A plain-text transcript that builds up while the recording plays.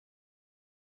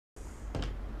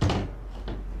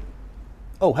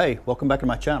Oh hey, welcome back to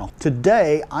my channel.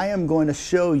 Today I am going to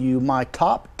show you my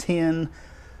top 10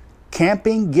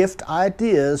 camping gift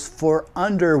ideas for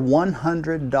under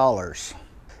 $100.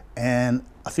 And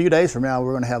a few days from now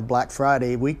we're going to have Black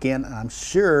Friday weekend, and I'm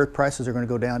sure prices are going to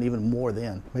go down even more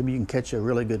then. Maybe you can catch a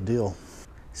really good deal.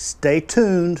 Stay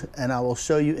tuned and I will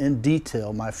show you in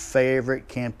detail my favorite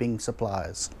camping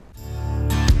supplies.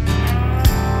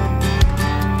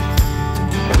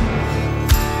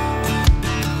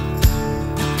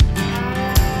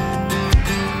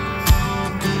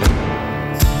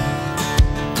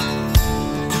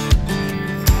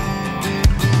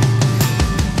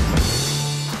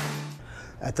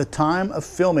 At the time of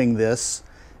filming this,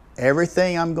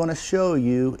 everything I'm going to show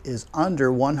you is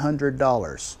under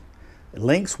 $100.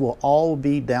 Links will all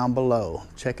be down below.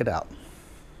 Check it out.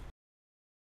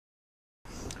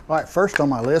 All right, first on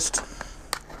my list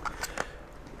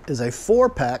is a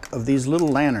 4-pack of these little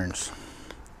lanterns.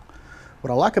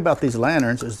 What I like about these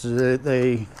lanterns is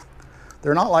that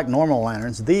they're not like normal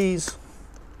lanterns. These,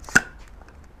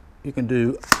 you can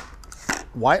do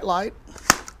white light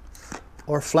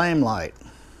or flame light.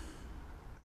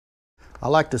 I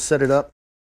like to set it up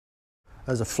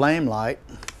as a flame light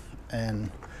and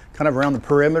kind of around the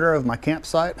perimeter of my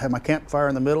campsite, have my campfire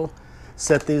in the middle,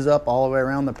 set these up all the way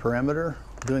around the perimeter,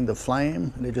 doing the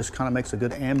flame, and it just kind of makes a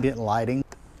good ambient lighting.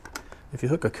 If you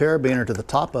hook a carabiner to the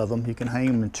top of them, you can hang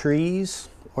them in trees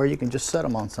or you can just set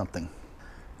them on something.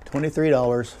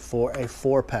 $23 for a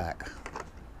 4-pack.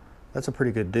 That's a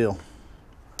pretty good deal.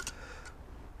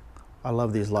 I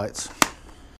love these lights.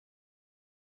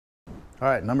 All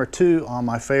right, number 2 on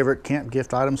my favorite camp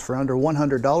gift items for under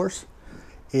 $100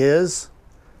 is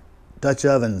Dutch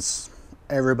ovens.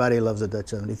 Everybody loves a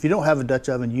Dutch oven. If you don't have a Dutch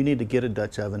oven, you need to get a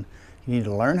Dutch oven. You need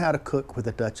to learn how to cook with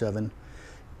a Dutch oven.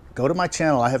 Go to my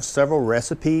channel. I have several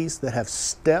recipes that have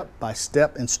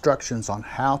step-by-step instructions on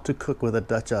how to cook with a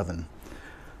Dutch oven.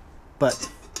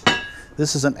 But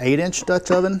this is an 8-inch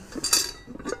Dutch oven.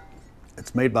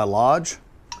 It's made by Lodge.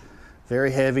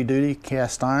 Very heavy-duty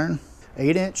cast iron.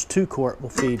 8-inch 2-quart will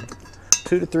feed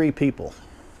 2 to 3 people.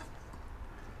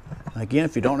 Again,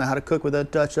 if you don't know how to cook with a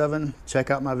Dutch oven,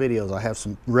 check out my videos. I have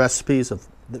some recipes of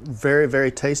very, very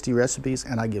tasty recipes,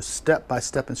 and I give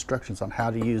step-by-step instructions on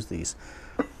how to use these.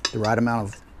 The right amount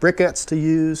of briquettes to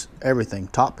use, everything,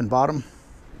 top and bottom.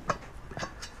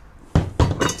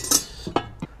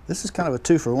 This is kind of a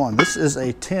 2-for-1. This is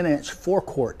a 10-inch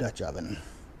 4-quart Dutch oven.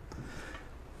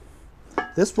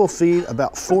 This will feed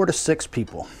about 4 to 6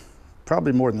 people.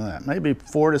 Probably more than that, maybe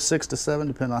 4 to 6 to 7,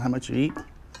 depending on how much you eat.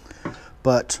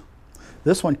 But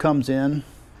this one comes in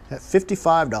at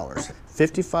 $55.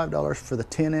 $55 for the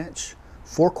 10-inch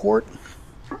 4-quart,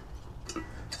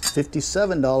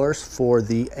 $57 for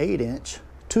the 8-inch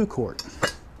 2-quart.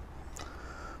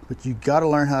 But you got to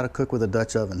learn how to cook with a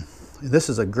Dutch oven. This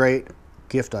is a great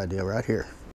gift idea right here.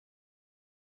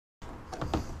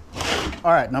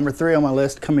 All right, number 3 on my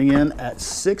list, coming in at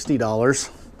 $60.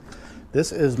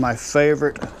 This is my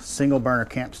favorite single burner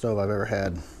camp stove I've ever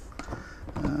had.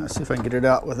 Let's see if I can get it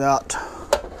out without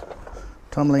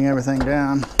tumbling everything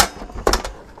down.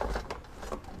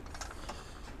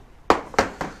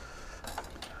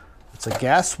 It's a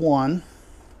gas one.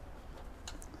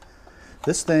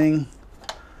 This thing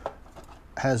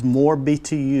has more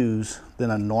BTUs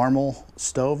than a normal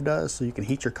stove does, so you can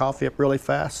heat your coffee up really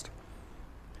fast.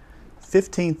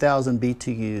 15,000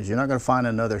 BTUs. You're not going to find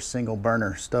another single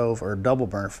burner stove, or double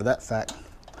burner for that fact,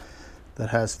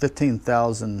 that has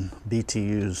 15,000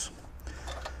 BTUs.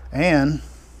 And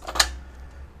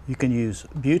you can use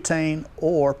butane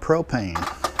or propane.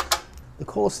 The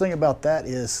coolest thing about that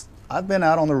is I've been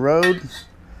out on the road.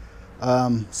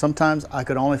 Sometimes I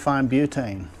could only find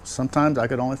butane. Sometimes I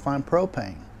could only find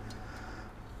propane.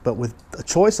 But with a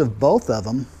choice of both of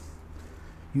them,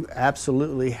 you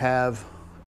absolutely have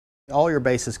all your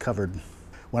bases covered.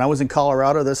 When I was in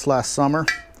Colorado this last summer,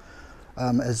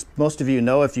 as most of you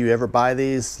know, if you ever buy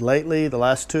these lately, the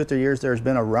last 2 or 3 years, there's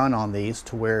been a run on these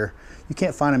to where you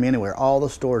can't find them anywhere. All the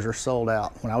stores are sold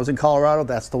out. When I was in Colorado,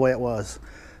 that's the way it was.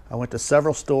 I went to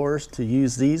several stores to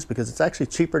use these because it's actually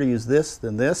cheaper to use this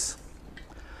than this.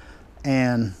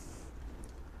 And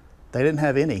they didn't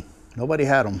have any. Nobody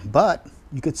had them, but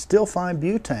you could still find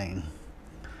butane.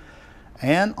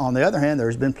 And on the other hand,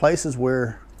 there's been places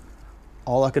where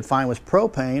all I could find was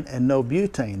propane and no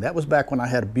butane. That was back when I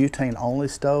had a butane only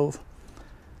stove,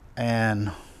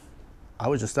 and I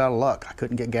was just out of luck. I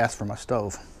couldn't get gas for my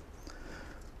stove.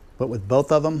 But with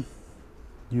both of them,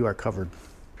 you are covered.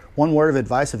 One word of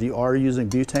advice, if you are using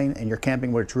butane and you're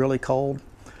camping where it's really cold,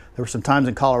 there were some times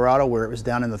in Colorado where it was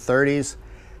down in the 30s,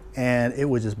 and it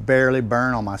would just barely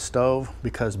burn on my stove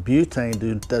because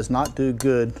butane does not do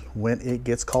good when it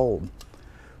gets cold.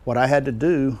 What I had to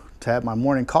do to have my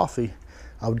morning coffee,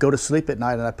 I would go to sleep at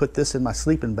night and I put this in my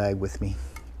sleeping bag with me.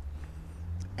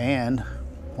 And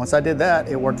once I did that,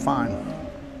 it worked fine.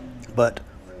 But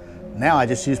now I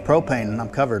just use propane and I'm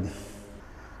covered.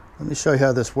 Let me show you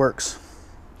how this works.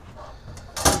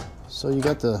 So you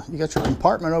got your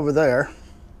compartment over there,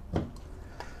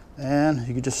 and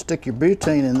you can just stick your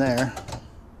butane in there,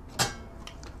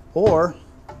 or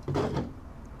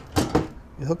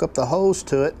you hook up the hose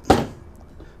to it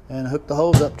and hook the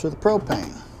hose up to the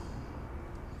propane.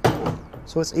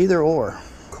 So it's either or.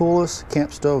 Coolest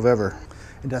camp stove ever.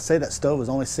 And did I say that stove is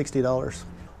only $60?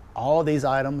 All of these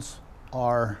items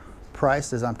are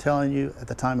priced as I'm telling you at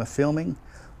the time of filming,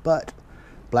 but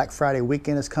Black Friday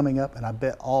weekend is coming up and I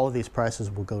bet all of these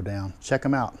prices will go down. Check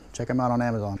them out. Check them out on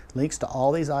Amazon. Links to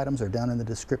all these items are down in the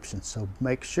description, so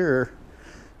make sure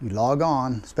you log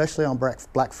on, especially on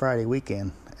Black Friday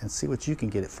weekend, and see what you can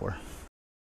get it for.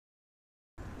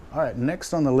 All right,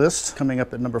 next on the list, coming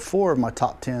up at number 4 of my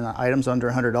top 10 items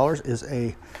under $100 is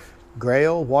a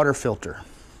Grail water filter.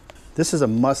 This is a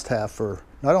must-have for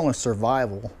not only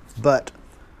survival, but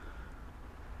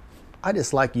I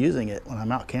just like using it when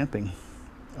I'm out camping.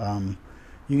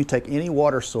 You can take any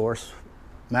water source,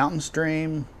 mountain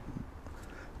stream,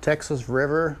 Texas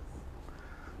river,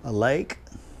 a lake.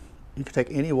 You can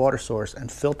take any water source and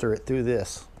filter it through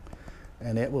this,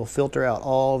 and it will filter out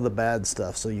all the bad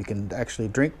stuff so you can actually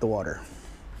drink the water.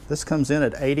 This comes in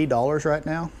at $80 right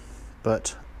now,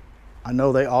 but I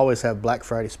know they always have Black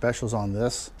Friday specials on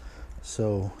this,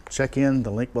 so check in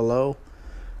the link below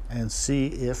and see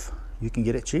if you can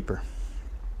get it cheaper.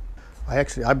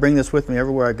 I bring this with me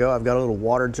everywhere I go. I've got a little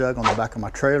water jug on the back of my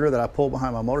trailer that I pull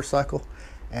behind my motorcycle,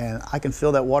 and I can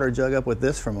fill that water jug up with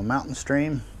this from a mountain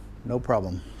stream, no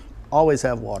problem. Always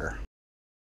have water.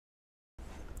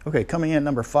 Okay, coming in at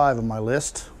number 5 on my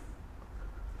list,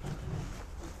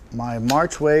 my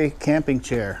Marchway camping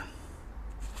chair.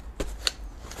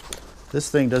 This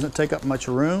thing doesn't take up much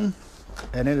room,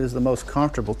 and it is the most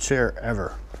comfortable chair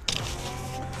ever.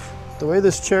 The way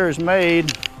this chair is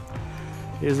made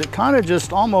is it kind of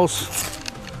just almost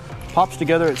pops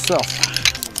together itself.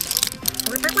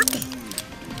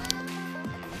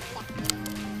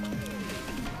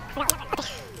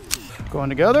 Going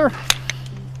together.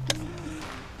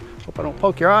 Hope I don't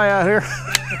poke your eye out here.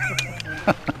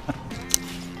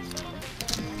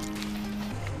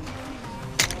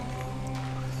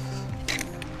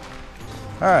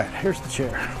 All right, here's the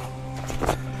chair.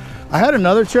 I had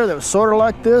another chair that was sort of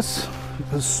like this.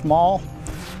 It was small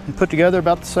and put together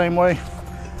about the same way,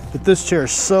 but this chair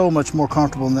is so much more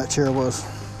comfortable than that chair was.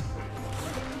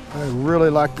 I really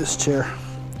like this chair.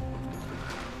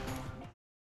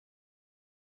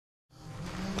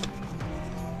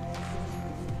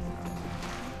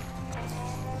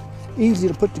 Easy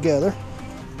to put together.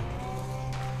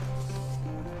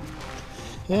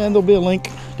 And there'll be a link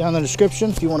down in the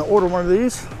description if you want to order one of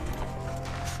these.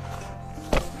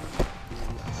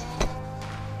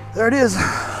 There it is.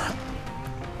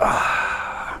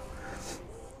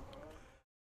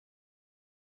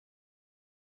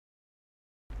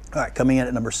 All right, coming in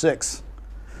at number 6,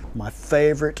 my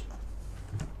favorite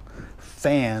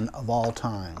fan of all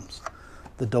times,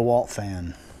 the DeWalt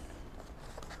fan.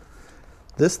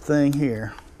 This thing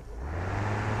here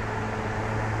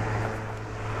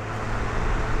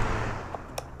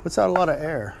puts out a lot of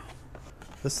air.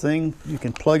 This thing, you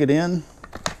can plug it in,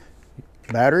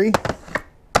 battery,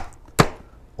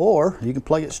 or you can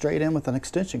plug it straight in with an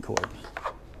extension cord.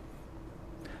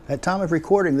 At time of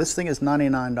recording, this thing is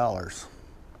 $99.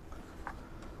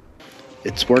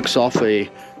 It works off a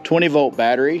 20-volt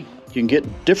battery. You can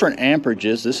get different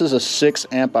amperages. This is a 6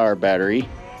 amp hour battery.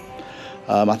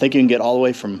 I think you can get all the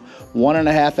way from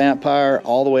 1.5 amp hour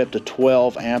all the way up to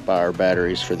 12 amp hour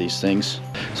batteries for these things.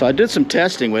 So I did some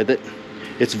testing with it.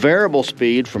 It's variable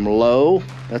speed from low,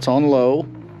 that's on low,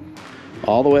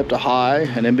 all the way up to high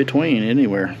and in between,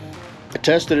 anywhere. I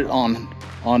tested it on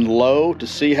low to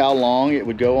see how long it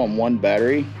would go on one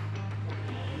battery.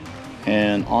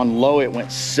 And on low it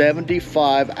went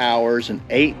 75 hours and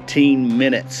 18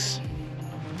 minutes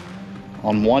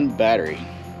on one battery.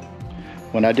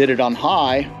 When I did it on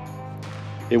high,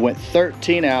 it went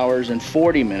 13 hours and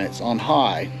 40 minutes on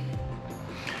high.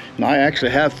 And I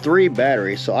actually have 3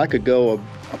 batteries, so I could go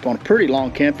up on a pretty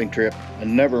long camping trip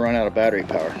and never run out of battery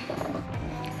power.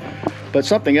 But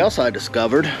something else I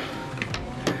discovered,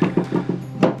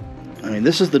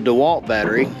 this is the DeWalt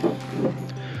battery.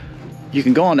 You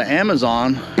can go onto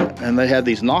Amazon and they have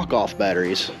these knockoff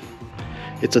batteries.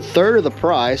 It's a third of the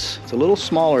price. It's a little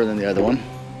smaller than the other one.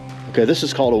 Okay, this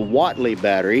is called a Whatley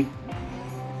battery.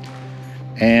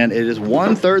 And it is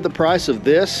 1/3 the price of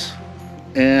this.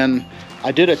 And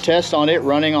I did a test on it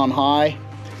running on high,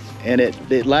 and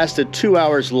it lasted 2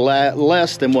 hours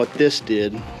less than what this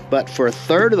did. But for a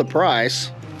third of the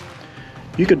price,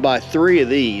 you could buy 3 of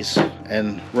these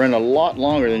and run a lot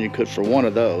longer than you could for one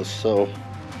of those. So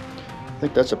I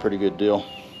think that's a pretty good deal.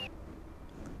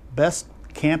 Best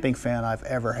camping fan I've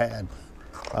ever had.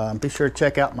 Be sure to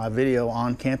check out my video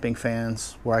on camping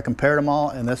fans where I compared them all,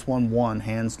 and this one won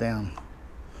hands down.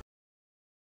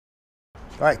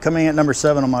 All right, coming at number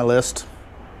 7 on my list.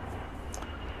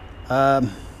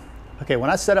 Okay, when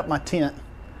I set up my tent,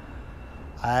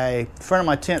 the front of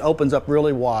my tent opens up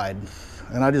really wide,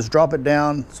 and I just drop it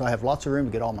down so I have lots of room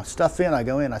to get all my stuff in. I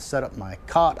go in, I set up my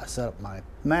cot, I set up my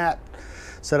mat,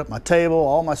 set up my table,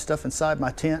 all my stuff inside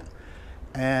my tent,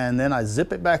 and then I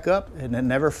zip it back up, and it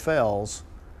never fails.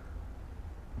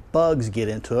 Bugs get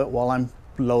into it while I'm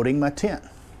loading my tent.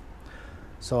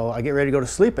 So I get ready to go to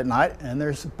sleep at night, and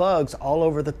there's bugs all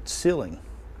over the ceiling.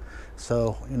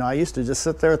 So, you know, I used to just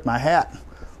sit there with my hat,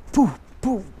 poof,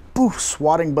 poof, poof,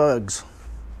 swatting bugs.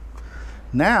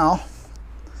 Now,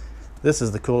 this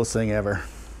is the coolest thing ever.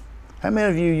 How many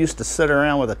of you used to sit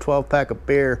around with a 12-pack of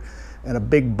beer and a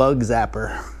big bug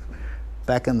zapper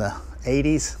back in the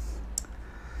 80s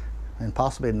and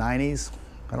possibly 90s?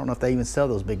 I don't know if they even sell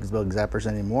those big bug zappers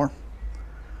anymore.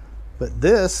 But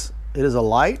this, it is a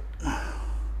light.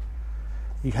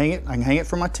 You hang it, I can hang it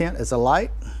from my tent. It's a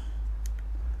light.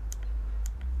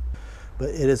 But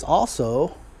it is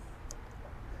also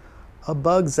a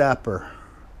bug zapper.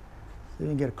 See if you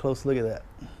can get a close look at that.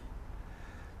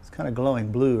 It's kind of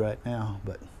glowing blue right now,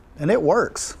 and it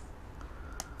works.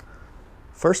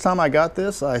 First time I got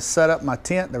this, I set up my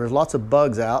tent. There was lots of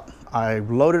bugs out. I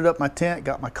loaded up my tent,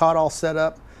 got my cot all set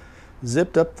up,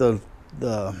 zipped up the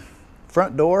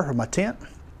front door of my tent,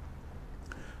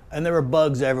 and there were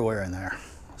bugs everywhere in there.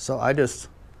 So I just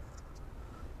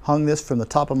hung this from the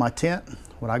top of my tent.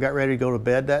 When I got ready to go to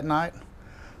bed that night,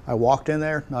 I walked in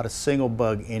there, not a single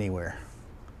bug anywhere.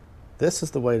 This is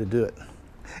the way to do it.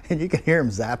 And you can hear them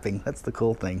zapping. That's the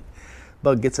cool thing.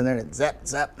 Bug gets in there and it zap,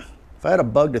 zap. If I had a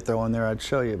bug to throw in there, I'd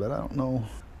show you, but I don't know.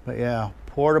 But yeah,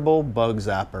 portable bug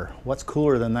zapper. What's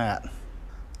cooler than that?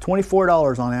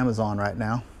 $24 on Amazon right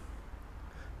now.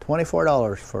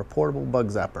 $24 for a portable bug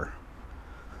zapper.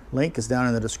 Link is down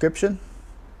in the description.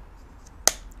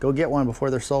 Go get one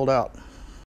before they're sold out.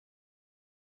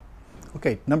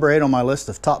 Okay, number 8 on my list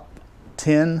of top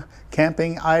 10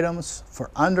 camping items for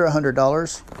under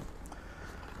 $100.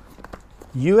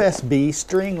 USB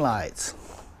string lights.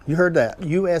 You heard that,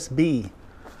 USB.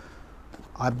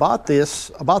 I bought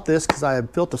this because I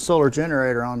had built a solar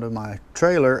generator onto my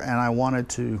trailer and I wanted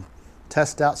to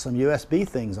test out some USB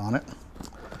things on it.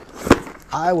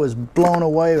 I was blown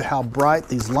away with how bright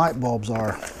these light bulbs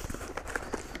are.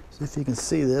 See if you can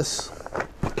see this.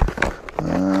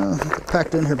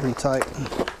 Packed in here pretty tight.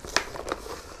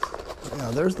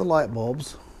 Yeah, there's the light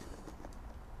bulbs.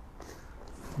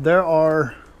 There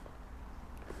are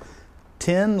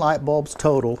 10 light bulbs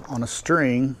total on a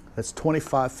string that's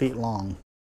 25 feet long.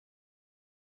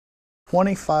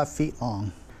 25 feet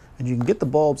long. And you can get the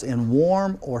bulbs in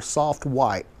warm or soft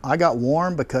white. I got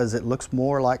warm because it looks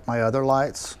more like my other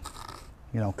lights.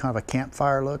 You know, kind of a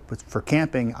campfire look, but for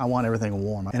camping, I want everything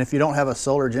warm. And if you don't have a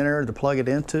solar generator to plug it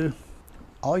into,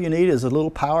 all you need is a little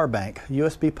power bank,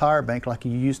 USB power bank like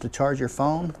you use to charge your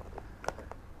phone.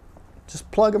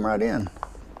 Just plug them right in.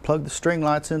 Plug the string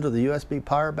lights into the USB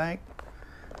power bank,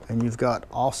 and you've got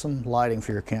awesome lighting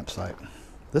for your campsite.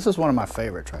 This is one of my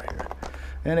favorites right here.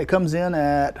 And it comes in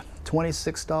at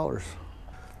 $26.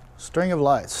 String of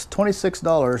lights,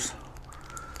 $26.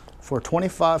 For a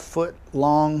 25-foot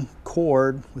long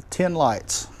cord with 10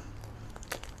 lights.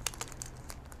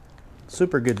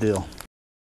 Super good deal.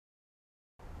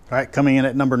 All right, coming in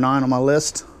at number 9 on my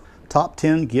list, top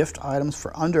 10 gift items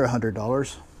for under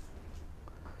 $100.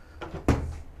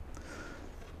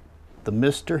 The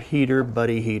Mr. Heater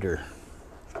Buddy Heater.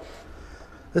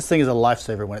 This thing is a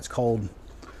lifesaver when it's cold.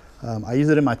 I use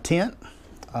it in my tent.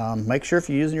 Make sure if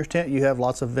you're using your tent, you have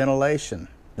lots of ventilation.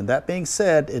 And that being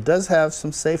said, it does have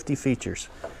some safety features.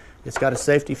 It's got a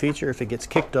safety feature. If it gets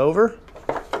kicked over,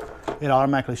 it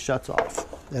automatically shuts off.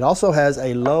 It also has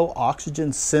a low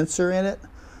oxygen sensor in it.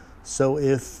 So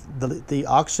if the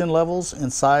oxygen levels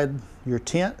inside your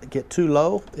tent get too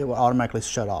low, it will automatically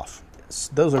shut off.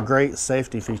 Those are great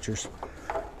safety features.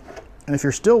 And if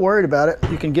you're still worried about it,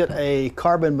 you can get a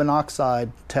carbon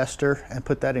monoxide tester and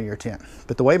put that in your tent.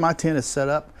 But the way my tent is set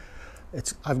up,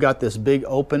 I've got this big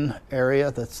open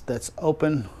area that's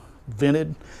open,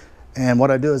 vented, and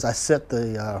what I do is I set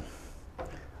the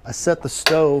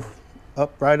stove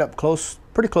up close,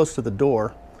 pretty close to the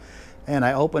door, and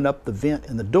I open up the vent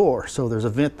in the door, so there's a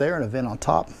vent there and a vent on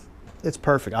top. It's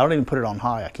perfect. I don't even put it on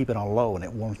high. I keep it on low, and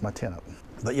it warms my tent up.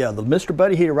 But yeah, the Mr.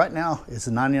 Buddy heater right now is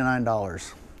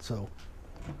 $99. So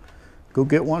go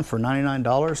get one for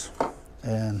 $99,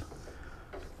 and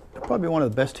probably one of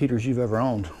the best heaters you've ever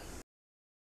owned.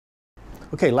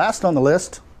 Okay, last on the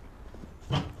list,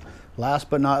 last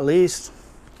but not least,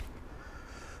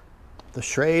 the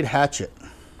Schrade hatchet.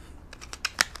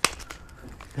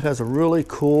 It has a really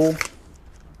cool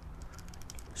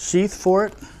sheath for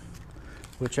it,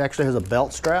 which actually has a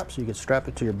belt strap, so you can strap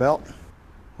it to your belt.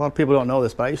 A lot of people don't know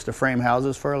this, but I used to frame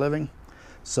houses for a living.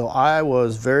 So I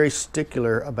was very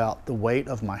stickler about the weight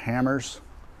of my hammers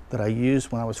that I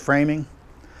used when I was framing,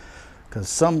 because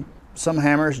some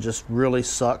hammers just really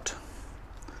sucked.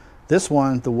 This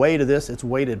one, the weight of this, it's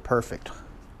weighted perfect.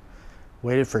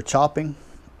 Weighted for chopping.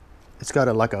 It's got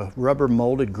like a rubber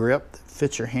molded grip that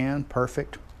fits your hand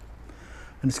perfect.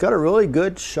 And it's got a really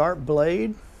good sharp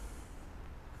blade.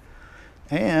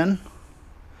 And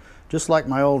just like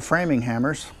my old framing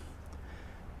hammers,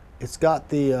 it's got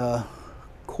the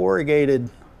corrugated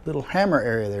little hammer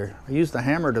area there. I use the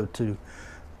hammer to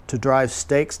drive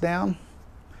stakes down,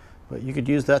 but you could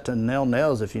use that to nail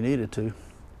nails if you needed to.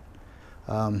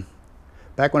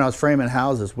 Back when I was framing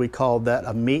houses, we called that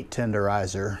a meat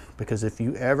tenderizer, because if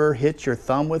you ever hit your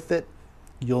thumb with it,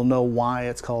 you'll know why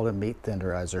it's called a meat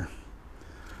tenderizer.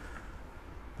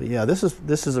 But yeah, this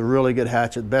is a really good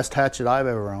hatchet, best hatchet I've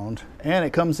ever owned, and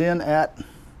it comes in at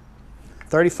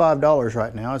 $35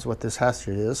 right now is what this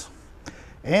hatchet is.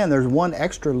 And there's one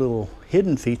extra little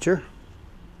hidden feature.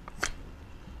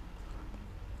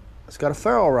 It's got a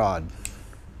ferro rod.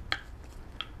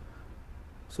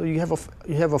 So you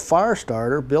have a fire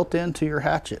starter built into your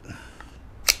hatchet.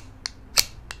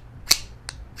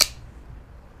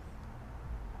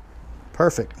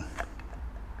 Perfect.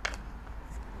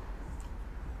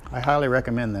 I highly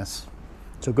recommend this.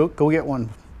 So go get one.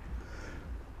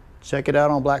 Check it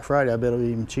out on Black Friday. I bet it'll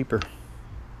be even cheaper.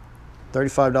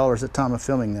 $35 at the time of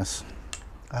filming this.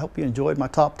 I hope you enjoyed my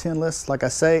top 10 list. Like I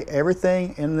say,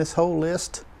 everything in this whole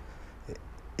list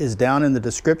is down in the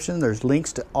description. There's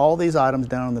links to all these items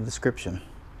down in the description.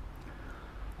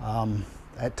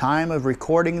 At time of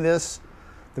recording this,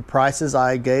 the prices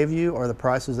I gave you are the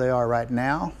prices they are right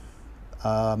now.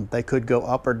 They could go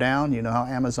up or down. You know how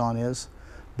Amazon is.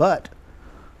 But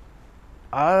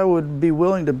I would be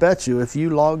willing to bet you if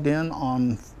you logged in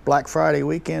on Black Friday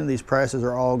weekend, these prices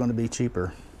are all going to be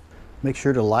cheaper. Make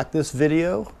sure to like this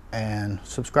video and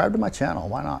subscribe to my channel.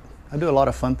 Why not? I do a lot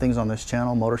of fun things on this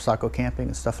channel, motorcycle camping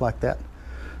and stuff like that.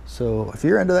 So if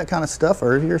you're into that kind of stuff,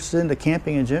 or if you're into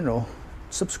camping in general,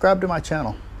 subscribe to my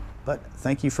channel. But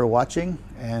thank you for watching,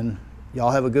 and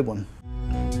y'all have a good one.